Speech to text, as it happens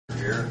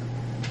here,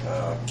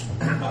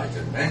 I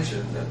can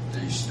mention that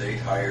the state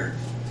hired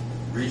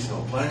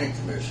Regional Planning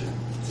Commission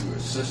to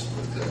assist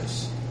with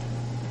this.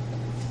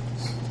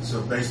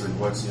 So basically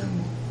what's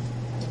in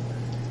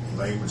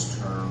layman's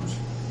terms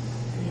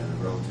in a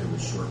relatively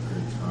short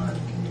period of time,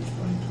 can you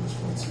explain to us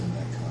what's in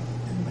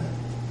that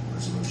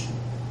resolution?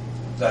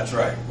 That's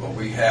right. What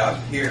we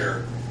have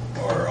here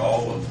are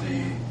all of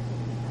the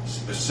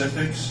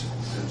specifics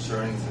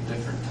concerning the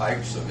different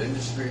types of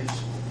industries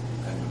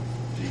and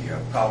the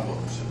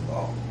problems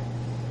involved.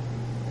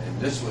 And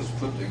this was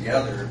put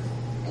together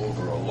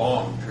over a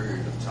long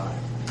period of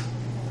time.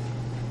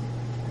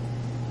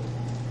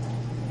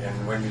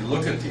 And when you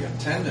look at the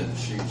attendance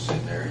sheets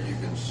in there, you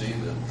can see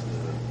that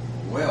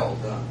well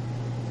done,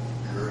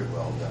 very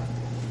well done.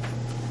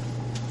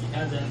 You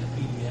have that in the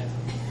PDF.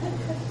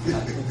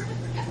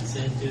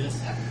 Send to us.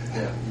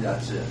 Yeah,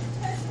 that's it.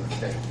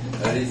 Okay.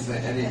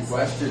 Any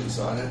questions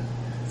on it?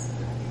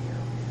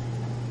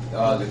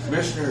 The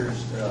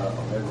commissioners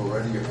have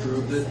already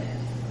approved it.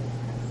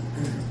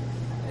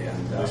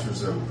 And The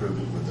commissioners have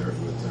approved it with their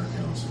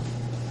council.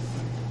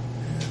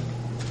 And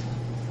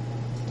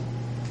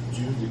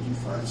June, did you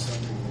find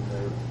something in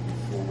there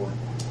before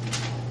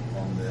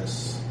on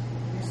this,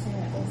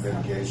 on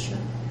mitigation?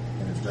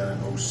 And it's done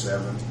in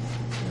 07, and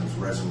it was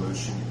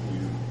resolution.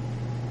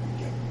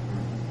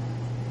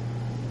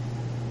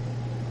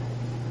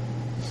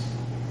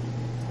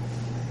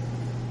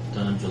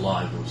 Done in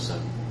July of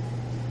 07.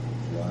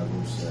 July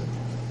of 07.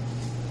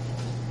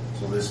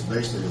 So this is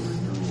basically a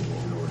renewal of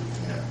what we already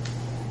have.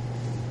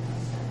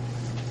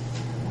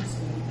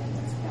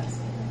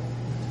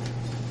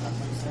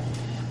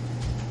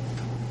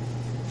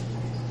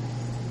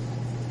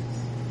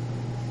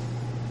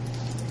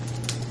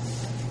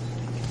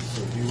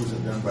 So here was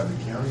it done by the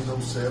county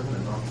in 07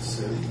 and not the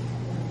city?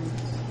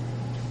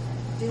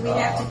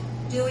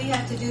 Do we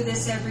have to do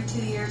this every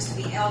 2 years to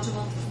be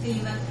eligible for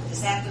FEMA?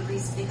 Is that the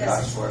reason? Because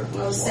That's what it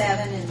was.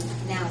 07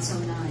 and now it's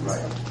 09. Right.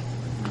 So.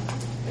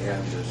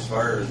 And as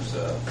far as,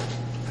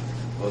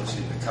 let's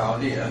see, the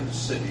county and the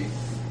city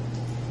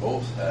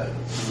both had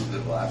approved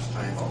it last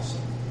time also.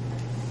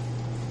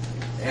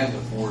 And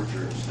the 4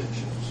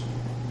 jurisdictions.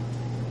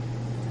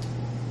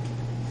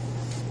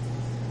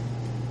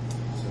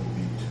 So it'd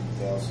be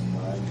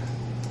 2009.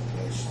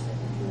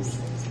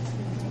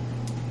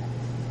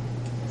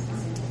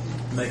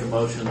 Make a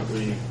motion that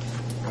we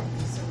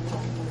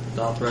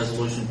adopt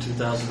resolution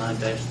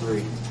 2009-3.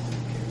 It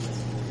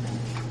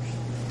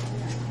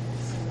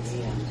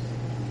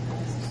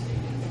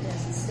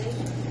doesn't state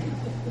anything.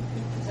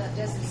 So it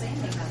doesn't say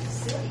anything about the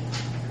city.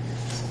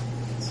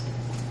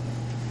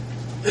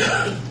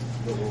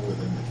 But we're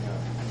within the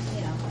county.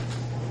 You know,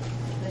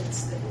 but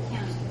it's the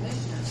county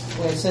commissioners.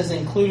 Well, it says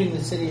including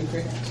the city of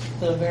Greensburg.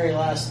 The very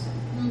last,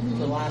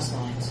 the last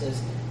line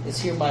says it's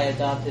hereby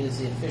adopted as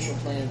the official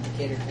plan of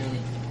Decatur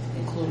County,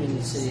 including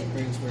the city of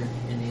Greensburg,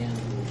 Indiana.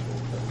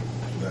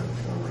 That would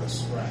cover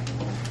us. Right.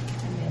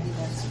 And maybe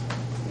that's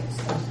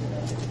something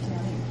that the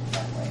county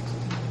that way.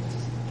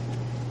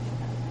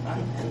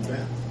 Good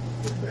bet.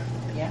 Good bet.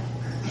 Yeah,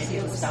 maybe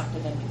it was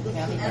adopted under the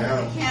county.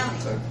 Under the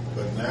county.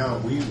 But now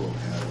we will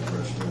have a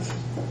resolution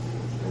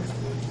for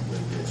the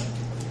litigation.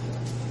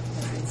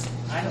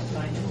 I don't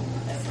find it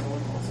as an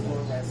ordinance or a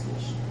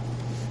resolution.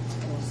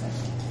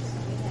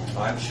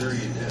 I'm sure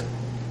you did.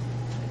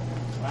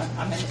 I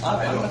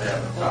I don't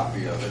have a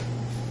copy of it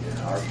in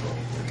our book.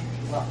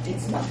 Well,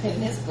 it's not in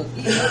this book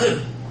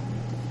either.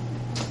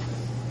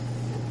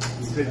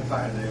 You couldn't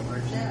find it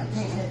anywhere?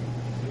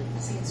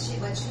 See,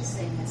 what she's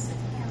saying is the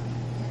county.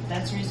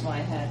 That's the reason why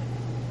I had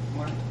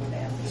Mark go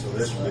down. So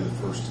this will be the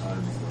first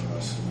time for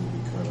us, and we'll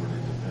be covered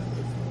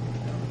independently from the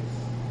county.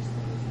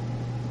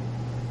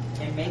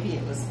 And maybe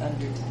it was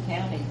under the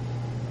county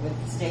with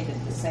stated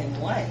the same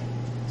way,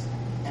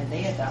 and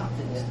they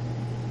adopted it,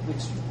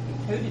 which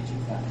included you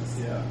guys.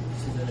 Yeah.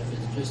 So that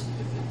if it's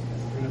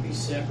going to be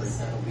separate,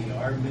 that'll be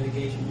our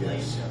mitigation plan.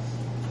 Yes.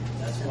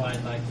 That's why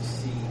I'd like to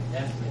see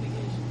that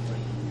mitigation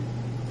plan.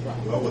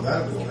 Well,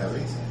 without it, we don't have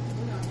anything.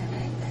 We don't have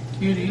anything.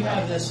 Do you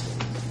have this?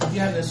 Do you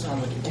have this on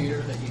the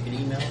computer that you can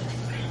email it?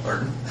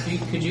 Pardon?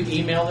 Could you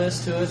email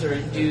this to us, or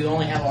do you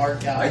only have our I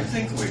copy?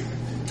 think we could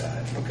do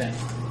that. Okay.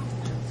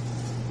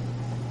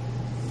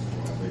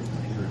 Well, the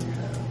computer you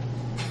have.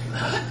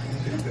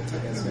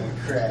 It's going to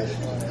crash.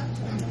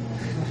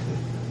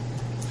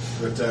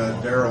 But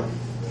Darrell,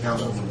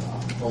 Councilman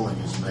Polling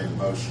has made a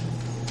motion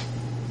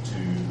to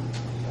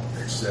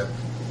accept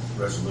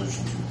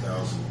Resolution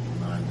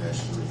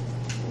 2009-3.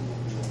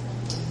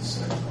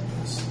 Second on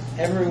this.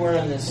 Everywhere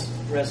in this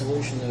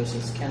resolution, though, it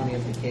says County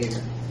of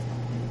Decatur.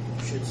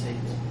 It should say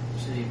the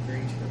City of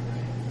Greensburg,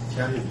 right?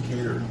 County of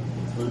Decatur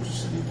includes the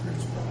city of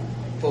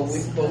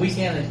Greensburg. But we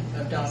can't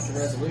adopt a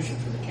resolution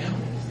for the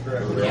county.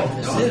 Correct. Well, they're all-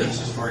 The No, city. this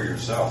is for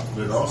yourself.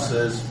 But it all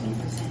says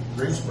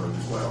Greensburg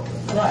as well.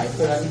 Right,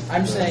 but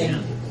I'm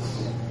saying,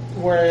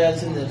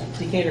 whereas in the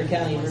Decatur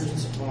County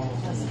emergency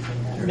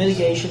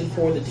mitigation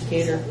for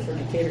Decatur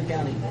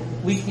County,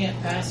 we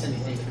can't pass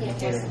anything for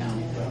Decatur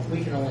County.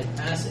 We can only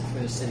pass it for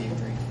the city of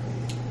Greensburg.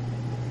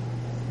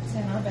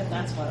 And I bet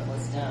that's what it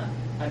was done.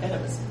 I bet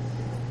it was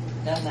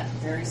done that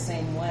very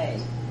same way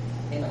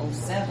in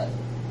 '07,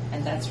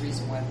 and that's the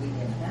reason why we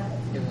didn't have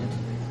it. It went to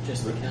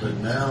just the But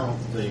county. now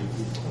they've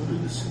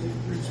included the city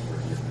of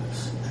Greensburg in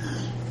this.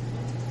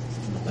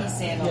 He's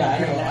saying on Yeah,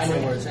 the very I last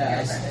know where it's at.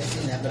 I've paragraph.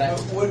 seen that, but I,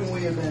 But wouldn't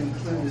we have been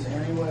included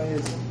anyway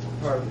as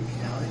a part of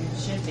the county?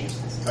 Should be.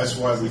 That's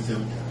why we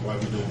don't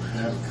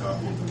have a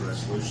copy of the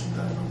resolution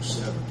done in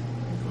 '07,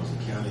 because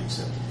the county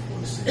accepted for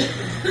the city of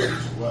Greensburg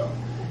as well.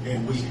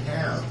 And we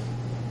have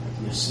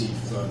received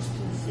funds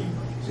through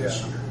FEMA this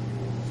Yeah. year.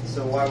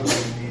 So why would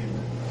we need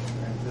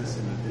this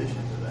in addition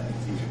to that?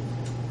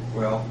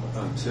 Well,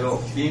 until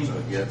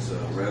FEMA gets a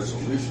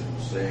resolution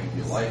saying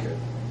you like it,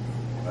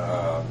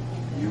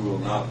 you will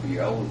not be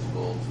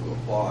eligible to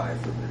apply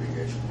for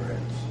mitigation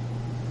grants.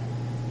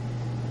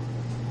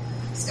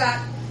 Scott,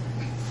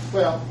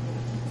 Well,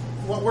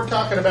 what we're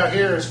talking about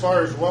here, as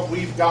far as what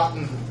we've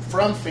gotten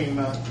from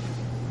FEMA,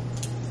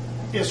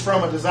 is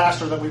from a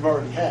disaster that we've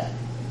already had.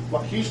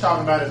 What he's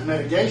talking about is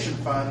mitigation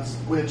funds,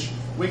 which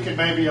we could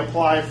maybe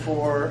apply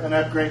for an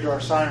upgrade to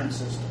our siren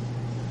system.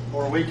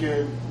 Or we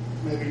could,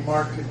 maybe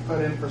Mark could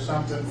put in for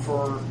something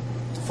for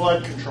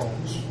flood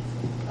controls.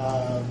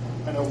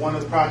 I know one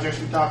of the projects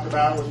we talked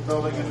about was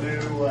building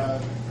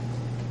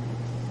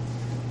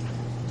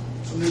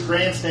some new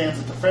grandstands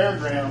at the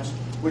fairgrounds,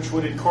 which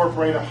would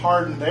incorporate a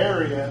hardened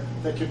area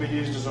that could be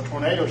used as a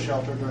tornado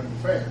shelter during the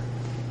fair.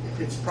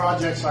 It's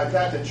projects like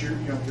that you're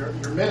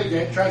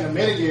trying to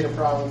mitigate a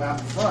problem out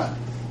in front.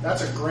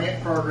 That's a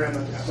grant program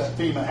that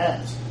FEMA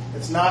has.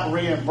 It's not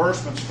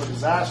reimbursements for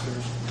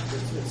disasters.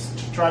 It's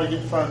to try to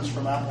get funds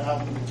from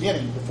out in the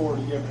beginning before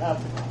you ever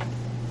have the problem.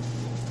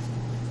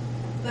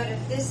 but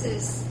if this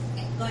is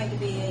going to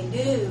be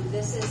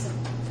this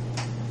isn't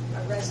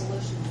a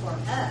resolution for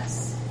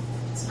us.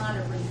 It's not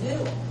a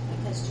renewal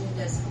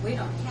because we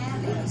don't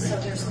have any, so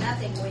there's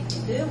nothing we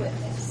can do with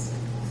this.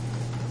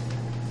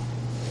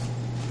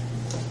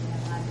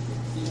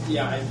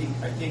 Yeah, I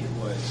think it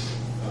was,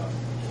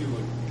 Hugh,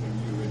 when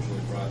you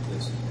originally brought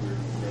this, we were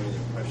under the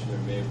impression there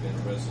may have been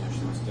a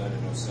resolution that was done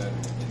in '07.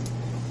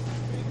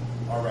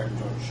 And our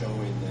records aren't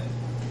showing that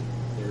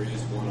there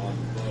is one on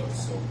the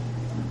books, so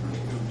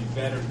it would be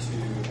better to,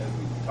 as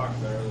we talked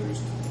about earlier, is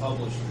to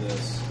publish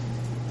this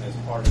as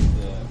part of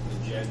the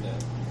agenda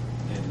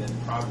and then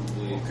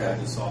probably Okay.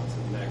 put this off to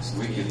the next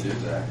We can meeting. do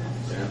that.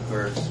 And of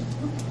course,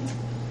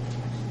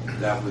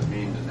 that would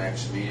mean the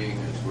next meeting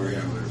is where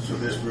you would. So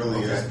this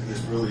really Okay.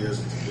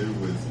 isn't to do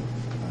with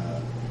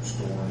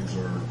storms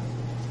or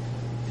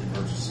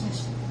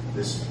emergencies.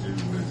 This is to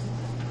do with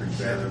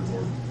preventive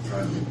or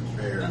trying to be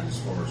prepared as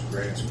far as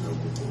grants go.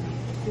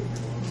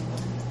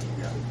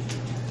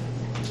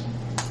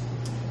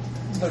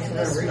 but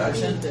if we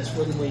represent this,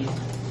 wouldn't we?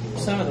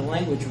 Some of the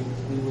language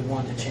we would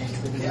want to change.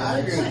 Wouldn't we? Yeah, I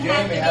agree. It would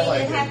have Jamie, I'd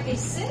like it'd to- have to be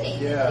city,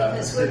 Yeah,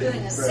 because we're city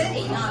doing a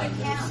city, not a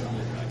resolution.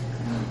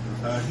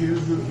 county. Hugh,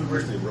 who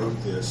originally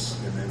wrote this,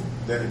 and then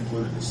that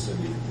included the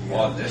city at the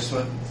On end. this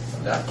one,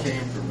 that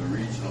came from the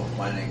Regional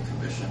Planning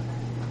Commission.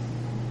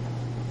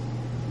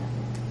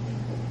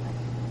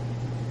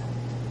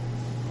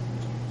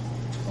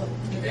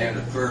 And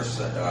of course,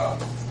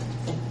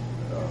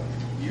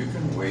 you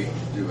can wait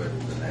to do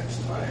it the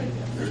next time.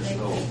 There's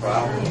no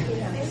problem,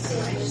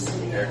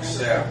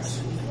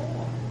 except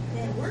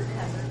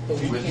But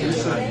we with can't.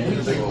 this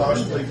Could they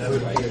possibly unusual.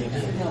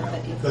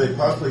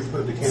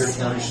 put Decatur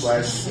County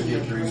 / City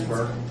of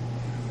Greensburg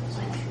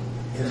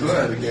in this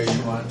Good, if mitigation?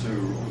 you want to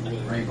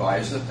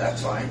revise it,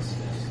 that's fine.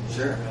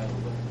 Sure.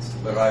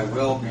 But I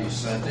will be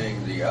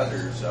sending the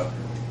others up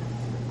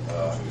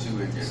to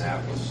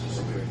Indianapolis this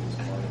week.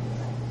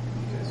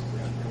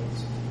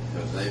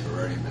 Because they've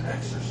already been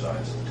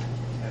exercised.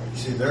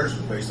 See, theirs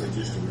was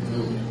basically just a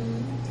renewal.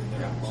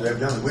 Yeah. So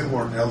evidently, we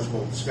weren't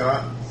eligible,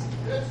 Scott.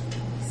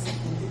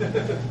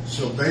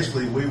 So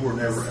basically, we were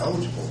never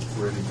eligible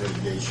for any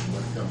mitigation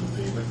when it comes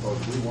to FEMA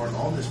because we weren't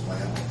on this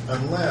plan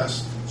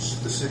unless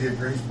the city of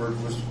Greensburg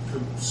was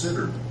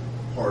considered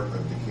part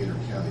of Decatur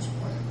County's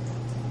plan.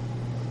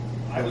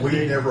 And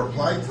we never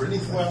applied for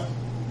anything. Well,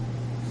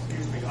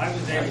 excuse me, I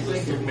was able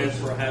to submit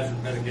for a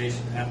hazard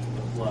mitigation after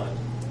the flood.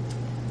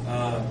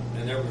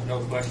 And there was no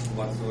question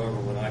whatsoever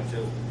when I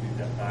chose to do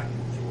that back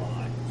in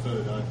July. So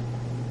did I.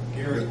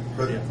 Gary,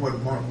 But yeah.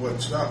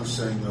 what Scott was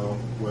saying though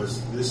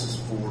was this is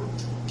for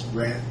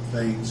grant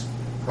things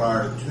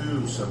prior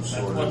to some That's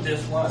sort of. what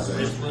this was.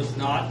 This disaster. was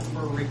not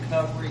for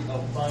recovery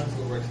of funds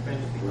that were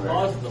expended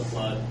because of the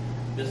flood.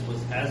 This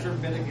was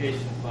hazard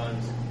mitigation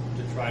funds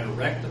to try to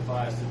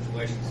rectify a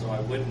situation so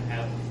I wouldn't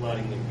have the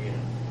flooding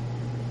again.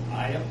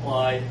 I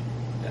applied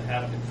to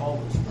have the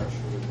culvert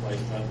structure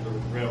replaced under the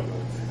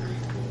railroad street,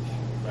 which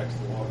affects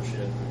the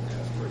watershed in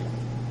that street.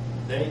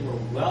 They were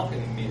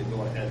welcoming me to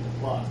go ahead and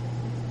apply.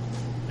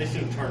 They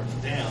should have turned us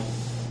down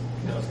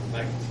because of the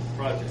magnitude of the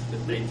project,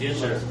 but they did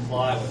let us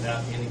apply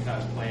without any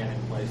kind of plan in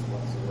place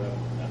whatsoever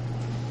at that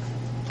time.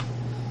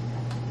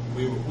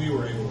 We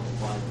were able to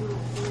apply for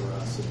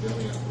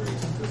civilian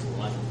upgrades because of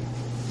the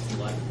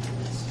life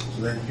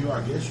So then, Hugh,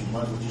 I guess you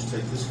might as well just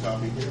take this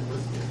copy here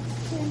with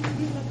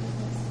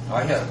you.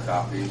 I have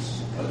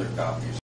copies, other copies